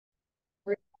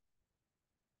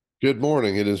Good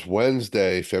morning. It is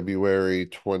Wednesday, February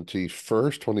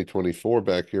 21st, 2024,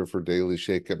 back here for Daily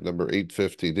Shakeup number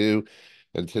 852.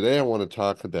 And today I want to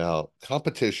talk about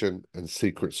competition and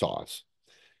secret sauce.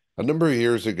 A number of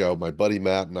years ago, my buddy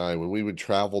Matt and I, when we would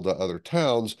travel to other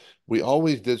towns, we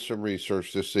always did some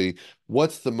research to see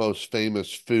what's the most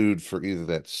famous food for either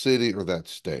that city or that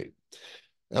state.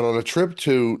 And on a trip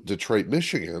to Detroit,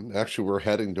 Michigan, actually, we're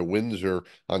heading to Windsor,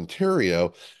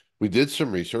 Ontario. We did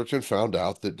some research and found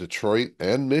out that Detroit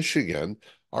and Michigan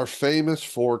are famous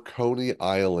for Coney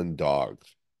Island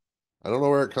dogs. I don't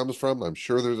know where it comes from. I'm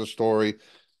sure there's a story.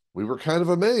 We were kind of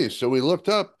amazed. So we looked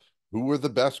up who were the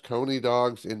best Coney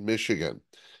dogs in Michigan.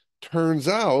 Turns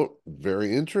out,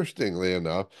 very interestingly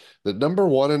enough, that number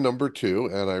one and number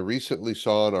two, and I recently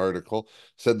saw an article,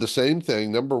 said the same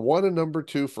thing. Number one and number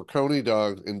two for Coney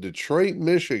dogs in Detroit,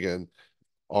 Michigan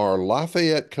are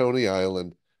Lafayette Coney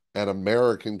Island and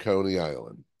American Coney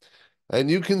Island. And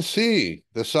you can see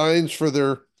the signs for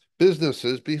their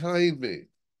businesses behind me.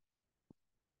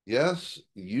 Yes,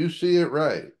 you see it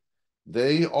right.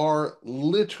 They are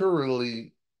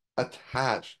literally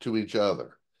attached to each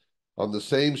other on the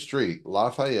same street,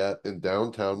 Lafayette in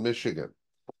downtown Michigan.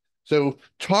 So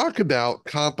talk about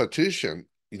competition.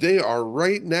 They are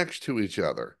right next to each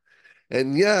other.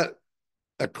 And yet,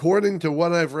 according to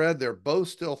what I've read, they're both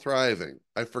still thriving.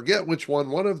 I forget which one.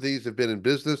 One of these have been in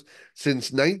business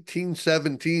since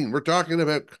 1917. We're talking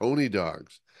about Coney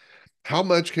dogs. How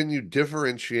much can you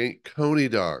differentiate Coney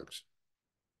dogs?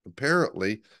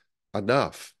 Apparently,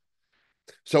 enough.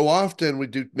 So often we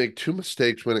do make two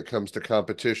mistakes when it comes to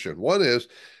competition. One is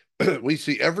we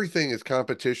see everything as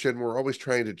competition. We're always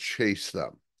trying to chase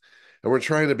them and we're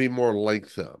trying to be more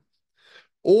like them.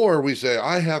 Or we say,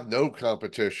 I have no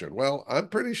competition. Well, I'm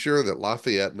pretty sure that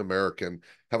Lafayette and American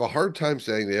have a hard time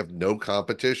saying they have no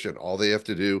competition. All they have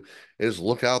to do is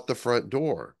look out the front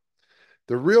door.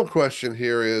 The real question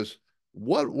here is,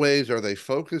 what ways are they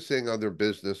focusing on their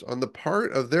business, on the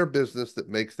part of their business that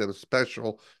makes them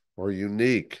special or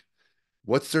unique?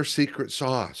 What's their secret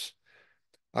sauce?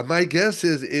 My guess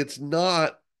is it's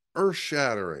not earth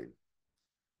shattering,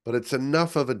 but it's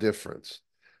enough of a difference.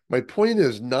 My point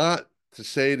is not to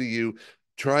say to you,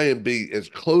 try and be as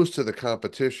close to the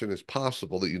competition as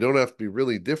possible, that you don't have to be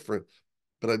really different.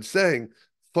 But I'm saying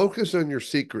focus on your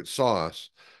secret sauce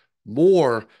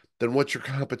more than what your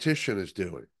competition is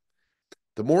doing.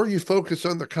 The more you focus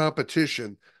on the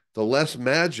competition, the less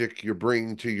magic you're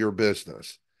bringing to your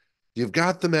business. You've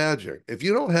got the magic. If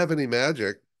you don't have any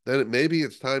magic, then maybe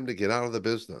it's time to get out of the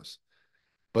business.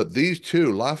 But these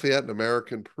two, Lafayette and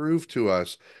American, prove to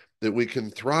us that we can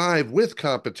thrive with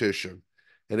competition.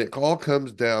 And it all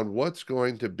comes down what's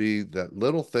going to be that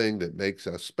little thing that makes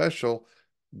us special,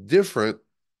 different,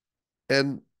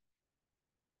 and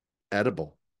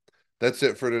edible. That's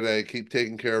it for today. Keep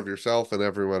taking care of yourself and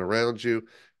everyone around you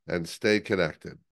and stay connected.